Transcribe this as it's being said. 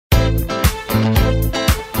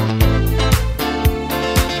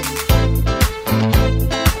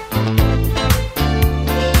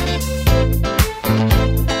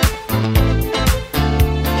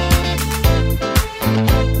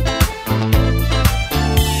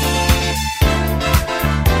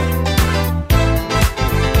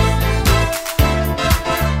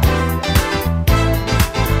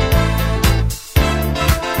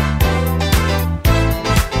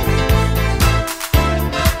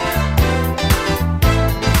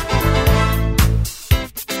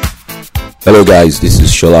Hello guys, this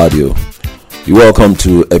is Sholadio. You're welcome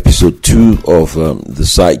to episode 2 of the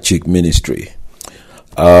Side Chick Ministry.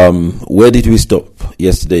 Where did we stop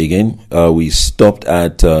yesterday again? We stopped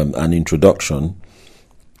at an introduction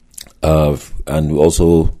and we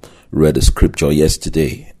also read a scripture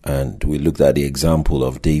yesterday, and we looked at the example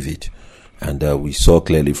of David, and we saw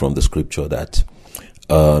clearly from the scripture that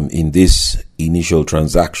in this initial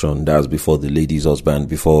transaction, that's before the lady's husband,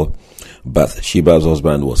 before Bathsheba's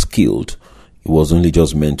husband was killed, it was only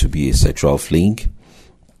just meant to be a sexual fling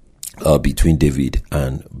between David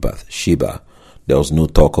and Bathsheba. There was no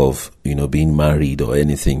talk of, being married or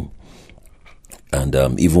anything. And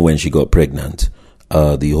even when she got pregnant,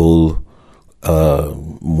 the whole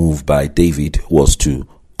move by David was to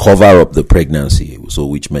cover up the pregnancy. So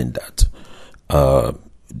which meant that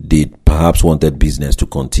they perhaps wanted business to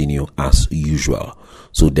continue as usual.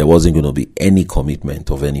 So there wasn't going to be any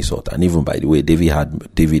commitment of any sort. And even, by the way,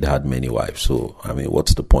 David had many wives. So,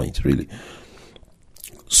 what's the point, really?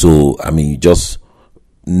 So, you just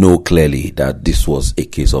know clearly that this was a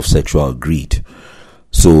case of sexual greed.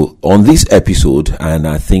 So, on this episode, and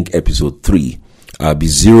I think episode 3, I'll be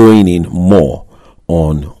zeroing in more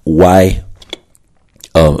on why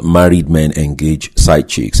married men engage side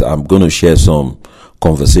chicks. I'm going to share some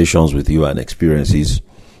conversations with you and experiences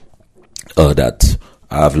that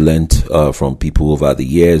I've learned from people over the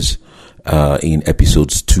years in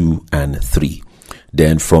episodes 2 and 3.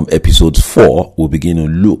 Then from episodes 4, we'll begin to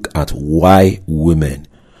look at why women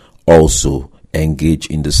also engage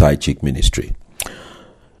in the side chick ministry.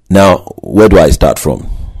 Now, where do I start from?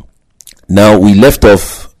 Now, we left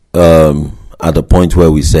off at the point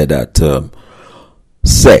where we said that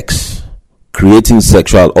creating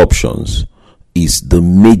sexual options is the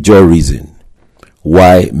major reason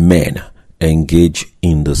why men engage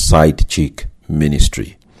in the side chick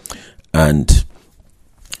ministry. And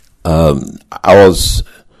I was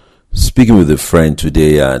speaking with a friend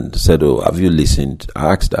today and said, have you listened?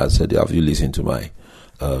 I asked her, I said, have you listened to my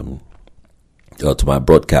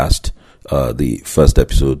broadcast, the first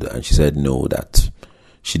episode? And she said no, that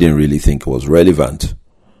she didn't really think it was relevant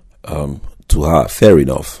to her. Fair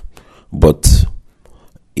enough. But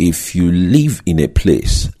if you live in a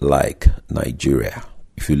place like Nigeria,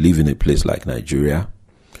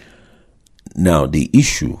 now the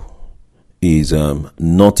issue is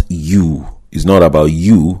not about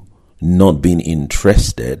you not being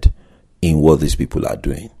interested in what these people are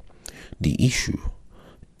doing. The issue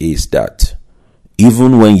is that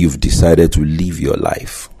even when you've decided to live your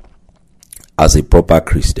life as a proper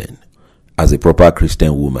Christian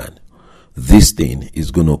woman, this thing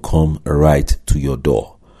is going to come right to your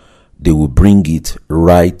door. They will bring it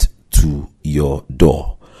right to your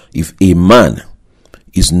door. If a man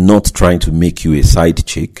is not trying to make you a side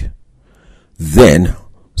chick, then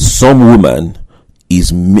some woman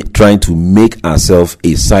is trying to make herself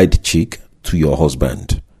a side chick to your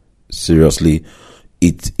husband. Seriously,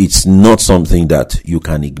 it's not something that you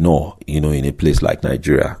can ignore, in a place like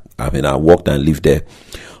Nigeria. I worked and lived there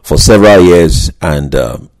for several years, and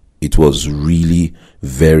it was really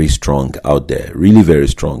very strong out there.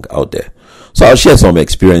 So I'll share some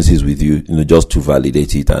experiences with you, just to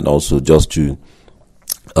validate it, and also just to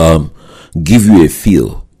give you a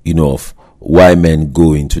feel, of why men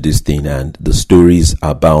go into this thing. And the stories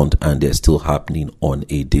abound, and they're still happening on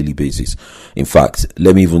a daily basis. In fact,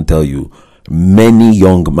 let me even tell you, many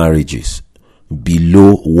young marriages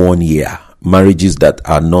below 1 year, marriages that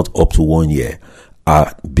are not up to 1 year,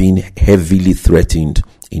 are being heavily threatened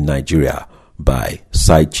in Nigeria by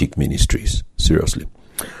side chick ministries. Seriously.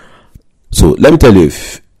 So let me tell you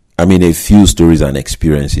a few stories and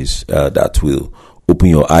experiences that will open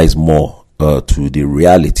your eyes more to the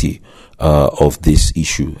reality of this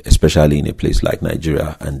issue, especially in a place like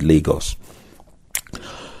Nigeria and Lagos.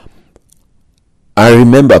 I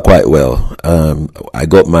remember quite well, I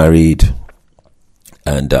got married,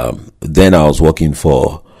 and then I was working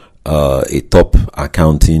for a top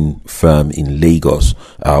accounting firm in Lagos.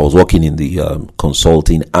 I was working in the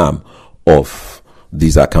consulting arm of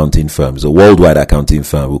these accounting firms, a worldwide accounting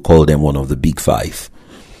firm. We call them one of the big five.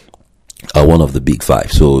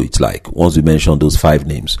 So it's like, once we mention those 5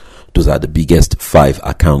 names, those are the biggest 5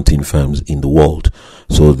 accounting firms in the world.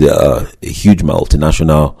 So they are a huge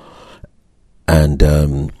multinational, and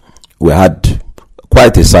we had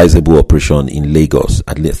quite a sizable operation in Lagos.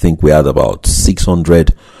 I think we had about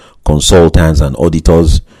 600 consultants and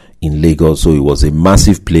auditors in Lagos. So it was a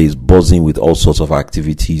massive place, buzzing with all sorts of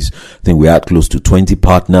activities. I think we had close to 20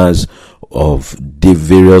 partners of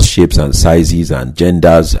various shapes and sizes and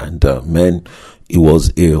genders, and men. It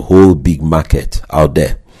was a whole big market out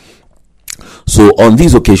there. So on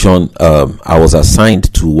this occasion, I was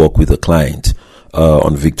assigned to work with a client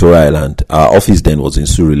on Victoria Island. Our office then was in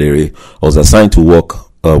Surulere. I was assigned to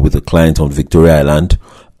work with a client on Victoria Island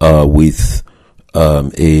with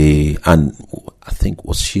and I think,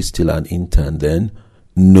 was she still an intern then?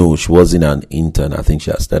 No, she wasn't an intern. I think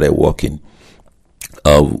she had started working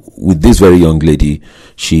with this very young lady.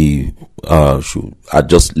 She had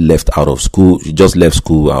just left out of school. She just left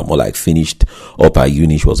school, more like finished up her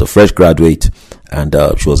uni. She was a fresh graduate, and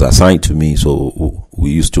she was assigned to me. So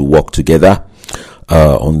we used to work together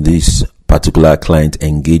on this particular client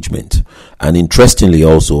engagement. And interestingly,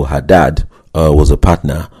 also her dad was a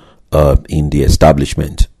partner in the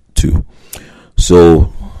establishment too.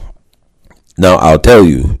 So now I'll tell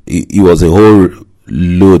you, it was a whole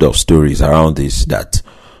load of stories around this that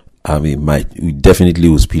we definitely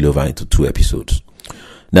will spill over into 2 episodes.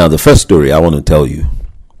 Now, the first story I want to tell you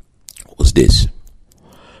was this.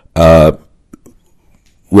 We're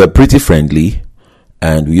pretty friendly,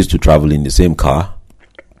 and we used to travel in the same car.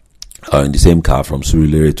 From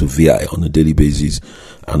Surulere to VI on a daily basis,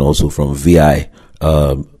 and also from VI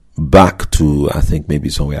back to, I think, maybe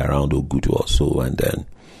somewhere around Ogudu or so, and then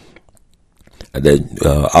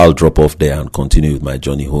I'll drop off there and continue with my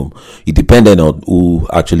journey home. It depended on who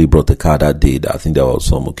actually brought the car that day. I think there were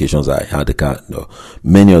some occasions I had the car. No,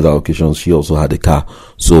 many other occasions she also had a car.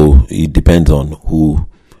 So it depends on who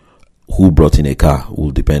brought in a car.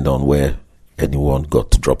 Will depend on where anyone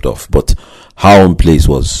got dropped off. But her own place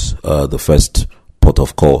was the first port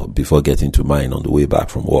of call before getting to mine on the way back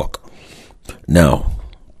from work. Now,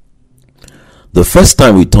 the first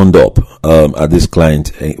time we turned up at this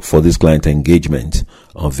client for this client engagement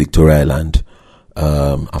on Victoria Island,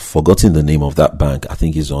 I've forgotten the name of that bank. I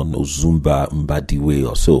think it's on Ozumba Mbadiwe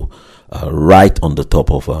or so, right on the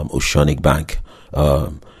top of Oceanic Bank.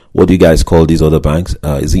 What do you guys call these other banks?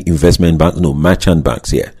 Is it investment bank? No, merchant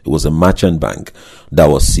banks. Yeah, it was a merchant bank that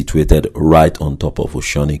was situated right on top of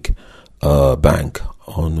Oceanic Bank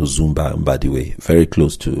on Ozumba Mbadiwe, very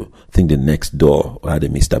close to, I think, the next door had a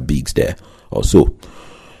Mr. Biggs there or so.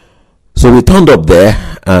 So we turned up there,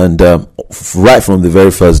 and right from the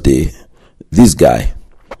very first day, this guy,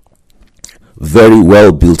 very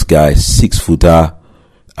well built guy, 6-footer.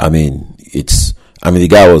 The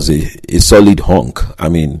guy was a solid hunk.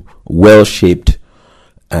 Well shaped,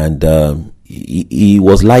 and he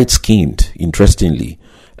was light skinned, interestingly.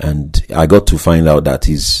 And I got to find out that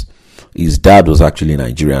his dad was actually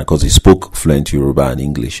Nigerian, because he spoke fluent Yoruba and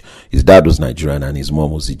English. His dad was Nigerian and his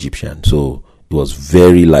mom was Egyptian. So he was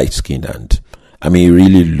very light skinned, and he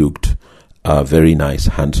really looked very nice,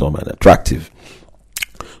 handsome, and attractive.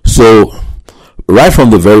 So right from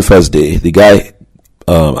the very first day, the guy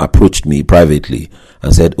approached me privately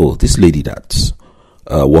and said, "Oh, this lady that's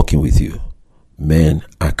working with you, man,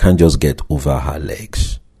 I can't just get over her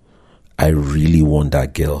legs. I really want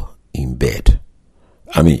that girl in bed."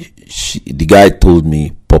 The guy told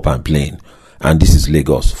me pop and plain, and this is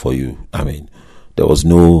Lagos for you. There was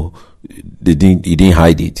no, he didn't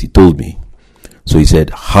hide it. He told me. So he said,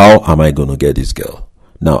 "How am I going to get this girl?"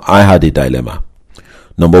 Now, I had a dilemma.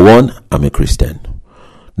 Number one, I'm a Christian.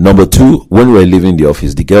 Number two, when we were leaving the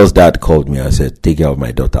office, the girl's dad called me and said, "Take care of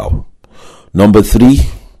my daughter." Number three,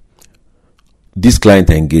 this client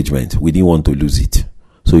engagement, we didn't want to lose it.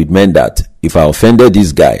 So it meant that if I offended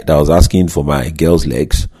this guy that was asking for my girl's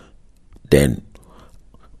legs, then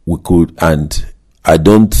we could, and I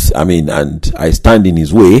stand in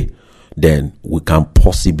his way, then we can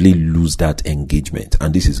possibly lose that engagement.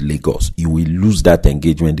 And this is Lagos. You will lose that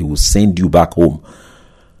engagement. They will send you back home.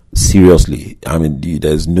 Seriously.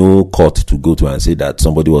 There's no court to go to and say that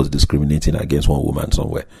somebody was discriminating against one woman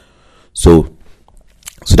somewhere. So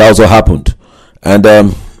that was what happened. And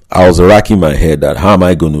I was racking my head that how am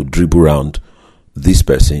I going to dribble around this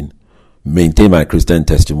person, maintain my Christian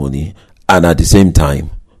testimony, and at the same time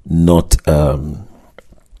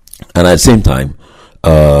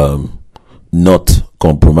not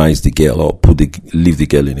compromise the girl or leave the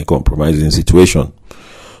girl in a compromising situation.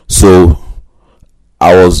 So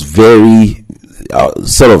I was very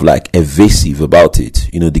sort of like evasive about it.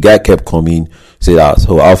 The guy kept coming, said,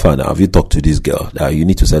 "So Alpha, now have you talked to this girl? You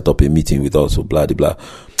need to set up a meeting with us," so blah blah blah.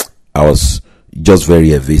 I was just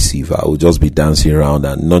very evasive. I would just be dancing around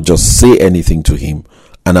and not just say anything to him.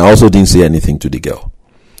 And I also didn't say anything to the girl.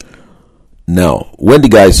 Now, when the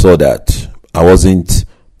guy saw that I wasn't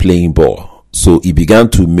playing ball, so he began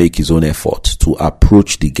to make his own effort to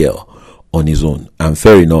approach the girl on his own. And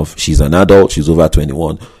fair enough, she's an adult, she's over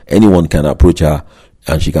 21. Anyone can approach her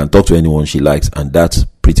and she can talk to anyone she likes, and that's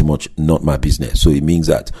pretty much not my business. So it means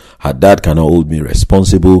that her dad cannot hold me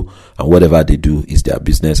responsible, and whatever they do is their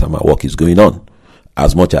business, and my work is going on,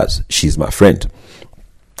 as much as she's my friend.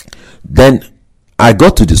 Then I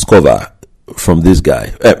got to discover from this guy,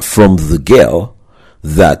 from the girl,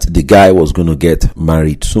 that the guy was going to get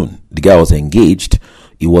married soon. The guy was engaged.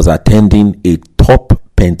 He was attending a top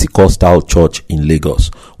Pentecostal church in Lagos.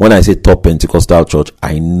 When I say top Pentecostal church,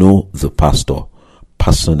 I know the pastor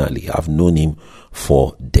personally. I've known him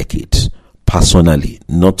for decades. Personally,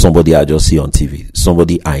 not somebody I just see on TV.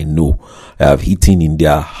 Somebody I know. I have eaten in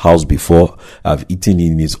their house before. I've eaten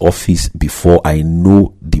in his office before. I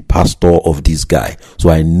know the pastor of this guy. So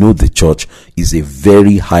I know the church is a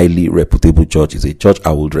very highly reputable church. It's a church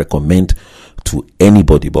I would recommend to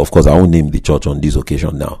anybody. But of course, I won't name the church on this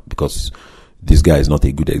occasion now, because this guy is not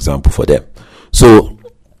a good example for them. So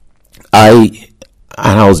I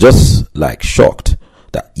was just like shocked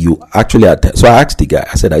that you actually attend. So I asked the guy,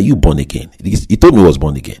 I said, are you born again? He told me he was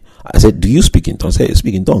born again. I said, do you speak in tongues? I said,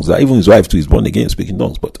 speak in tongues. Even his wife too is born again, speaking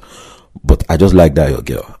tongues. But I just like that your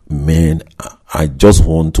girl. Man, I just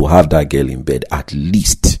want to have that girl in bed at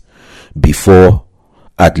least before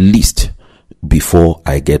I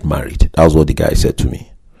get married. That was what the guy said to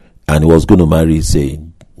me. And he was going to marry, say,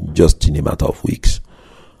 just in a matter of weeks.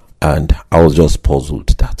 And I was just puzzled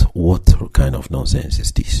that what kind of nonsense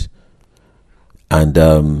is this? And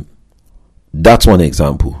that's one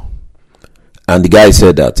example. And the guy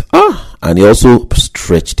said that, and he also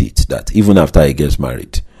stretched it, that even after he gets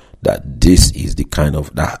married, that this is the kind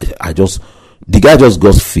of, the guy just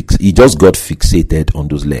got he just got fixated on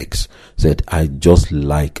those legs. Said, I just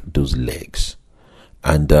like those legs.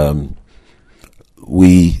 And there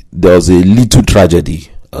was a little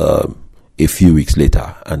tragedy a few weeks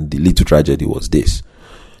later, and the little tragedy was this.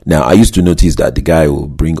 Now, I used to notice that the guy will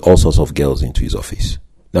bring all sorts of girls into his office.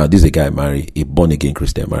 Now, this is a guy a born-again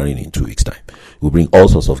Christian marrying in 2 weeks' time. He'll bring all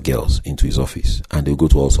sorts of girls into his office, and they'll go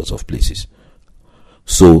to all sorts of places.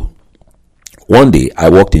 So, one day, I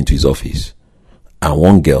walked into his office, and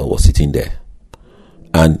one girl was sitting there.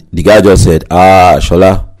 And the guy just said,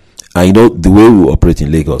 Shola, and you know, the way we operate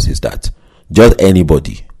in Lagos is that just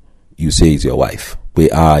anybody you say is your wife.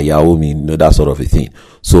 Yaomi, that sort of a thing.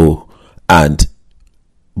 So, and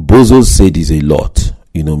bozos say this a lot,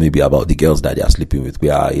 maybe about the girls that they are sleeping with.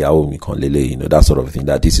 Yaomi konlele, that sort of thing,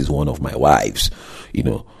 that this is one of my wives,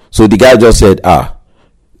 So the guy just said,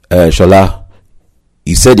 Shola,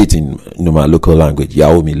 he said it in my local language,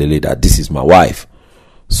 Yaomi lele, that this is my wife.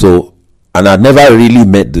 So, and I'd never really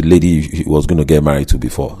met the lady he was going to get married to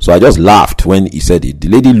before. So I just laughed when he said it. The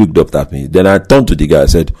lady looked up at me. Then I turned to the guy. I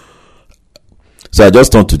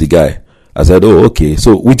said, oh, okay.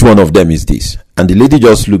 So which one of them is this? And the lady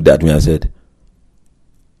just looked at me and said,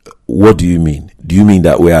 what do you mean? Do you mean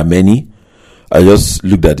that we are many? I just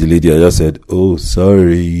looked at the lady. I just said, oh,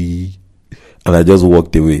 sorry. And I just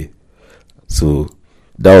walked away. So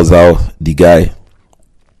that was how the guy,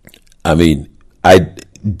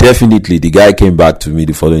 the guy came back to me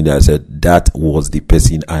the following day. I said, that was the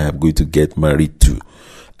person I am going to get married to.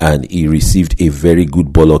 And he received a very good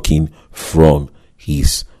bollocking from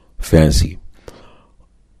his fiancée.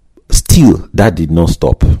 Still, that did not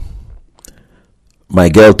stop. My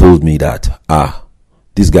girl told me that,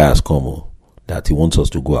 this guy has come, that he wants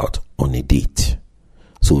us to go out on a date.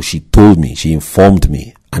 So she informed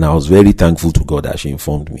me, and I was very thankful to God that she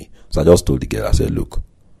informed me. So I just told the girl, I said, look,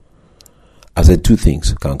 two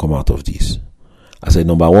things can come out of this. I said,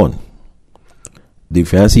 number one, the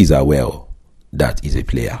fiancé is aware that he's a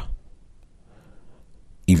player.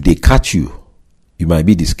 If they catch you, you might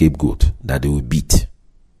be the scapegoat that they will beat.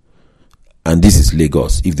 And this is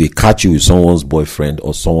Lagos. If they catch you with someone's boyfriend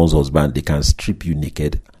or someone's husband, they can strip you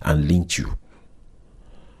naked and lynch you.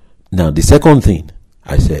 Now, the second thing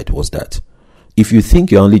I said was that if you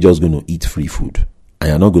think you're only just going to eat free food and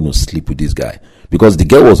you're not going to sleep with this guy, because the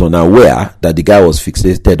girl was unaware that the guy was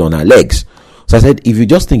fixated on her legs. So I said, if you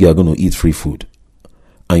just think you're going to eat free food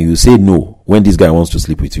and you say no when this guy wants to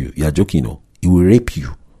sleep with you, you're joking, he will rape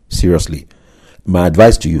you. Seriously. My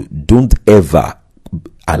advice to you, don't ever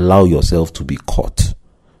allow yourself to be caught.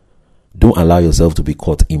 Don't allow yourself to be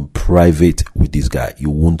caught in private with this guy. You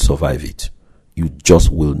won't survive it. You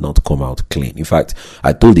just will not come out clean. In fact,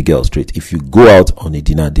 I told the girl straight, if you go out on a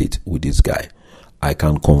dinner date with this guy, I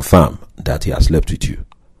can confirm that he has slept with you.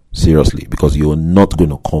 Seriously, because you're not going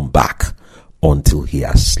to come back until he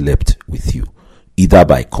has slept with you, either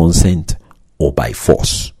by consent or by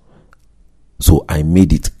force. So I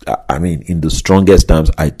made it, in the strongest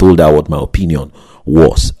terms, I told her what my opinion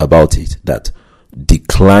was about it, that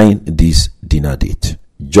decline this dinner date.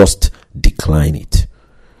 Just decline it.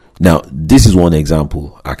 Now, this is one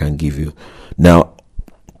example I can give you. Now,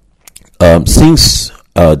 since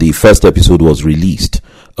the first episode was released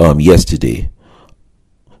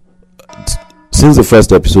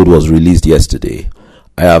yesterday,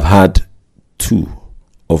 I have had 2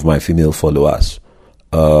 of my female followers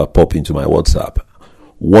pop into my WhatsApp.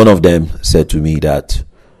 One of them said to me that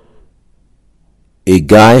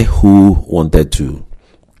there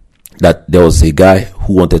was a guy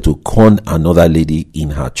who wanted to con another lady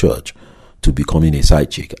in her church to becoming a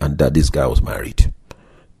side chick, and that this guy was married.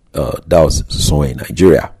 That was somewhere in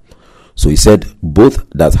Nigeria. So he said both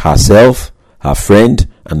that herself, her friend,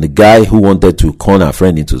 and the guy who wanted to con her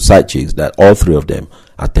friend into side chicks, that all 3 of them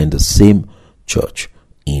attend the same church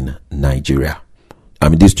in Nigeria. I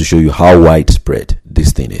mean, this to show you how widespread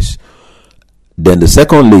this thing is. Then the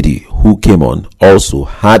second lady who came on also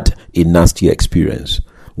had a nasty experience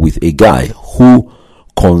with a guy who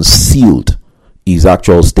concealed his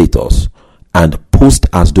actual status and posed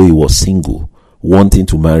as though he was single, wanting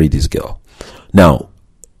to marry this girl. Now,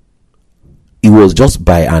 it was just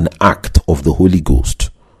by an act of the Holy Ghost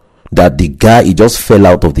that it just fell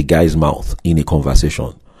out of the guy's mouth in a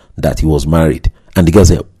conversation that he was married. And the girl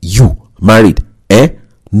said, "You married?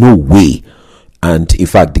 No way." And in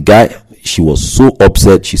fact, the guy, she was so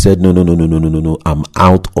upset. She said, no, I'm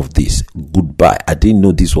out of this. Goodbye. I didn't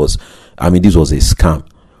know this was a scam.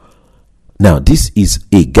 Now, this is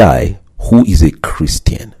a guy who is a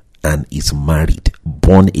Christian and is married,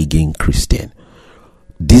 born again Christian.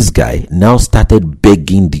 This guy now started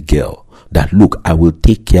begging the girl that, "Look, I will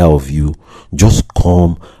take care of you. Just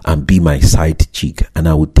come and be my side chick and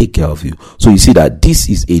I will take care of you." So you see that this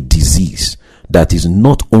is a disease that is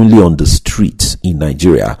not only on the streets in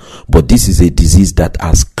Nigeria, but this is a disease that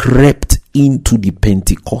has crept into the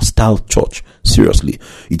Pentecostal church. Seriously,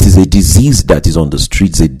 it is a disease that is on the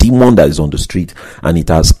streets, a demon that is on the street, and it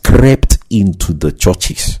has crept into the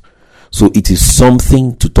churches. So it is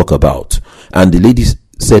something to talk about. And the lady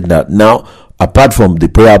said that now, apart from the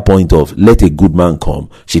prayer point of "let a good man come,"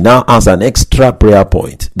 she now has an extra prayer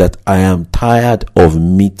point that "I am tired of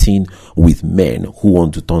meeting with men who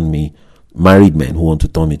want to turn me, married men who want to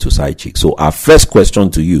turn me to side chick." So our first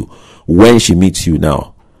question to you, when she meets you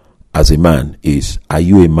now as a man, is, are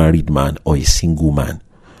you a married man or a single man?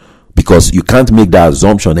 Because you can't make that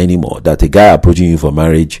assumption anymore that a guy approaching you for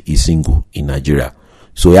marriage is single in Nigeria.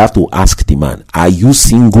 So you have to ask the man, are you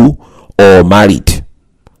single or married?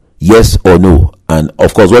 Yes or no? And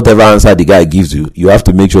of course, whatever answer the guy gives you, you have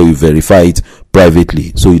to make sure you verify it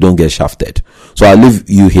privately so you don't get shafted. So I'll leave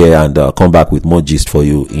you here and come back with more gist for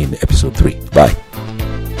you in episode 3. Bye.